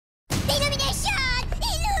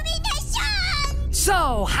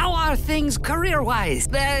So, how are things career-wise?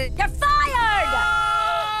 You're fired!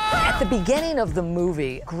 At the beginning of the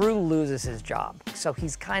movie, Gru loses his job, so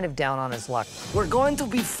he's kind of down on his luck. We're going to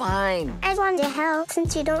be fine. I wanted to help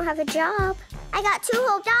since you don't have a job. I got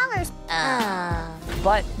 $2 whole.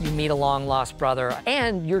 But you meet a long-lost brother,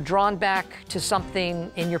 and you're drawn back to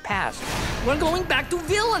something in your past. We're going back to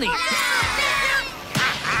villainy.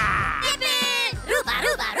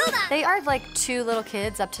 They are like two little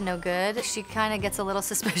kids up to no good. She kind of gets a little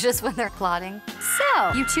suspicious when they're plotting.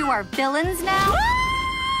 So, you two are villains now?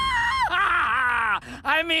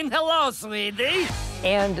 I mean, hello, sweetie.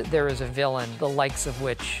 And there is a villain, the likes of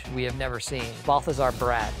which we have never seen, Balthazar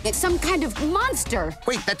Brad. It's some kind of monster.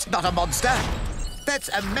 Wait, that's not a monster. That's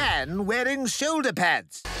a man wearing shoulder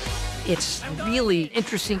pads. It's really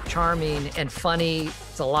interesting, charming, and funny.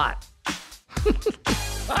 It's a lot.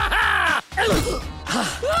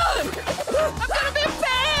 I'm gonna be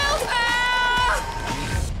impaled!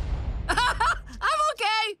 I'm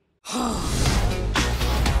okay.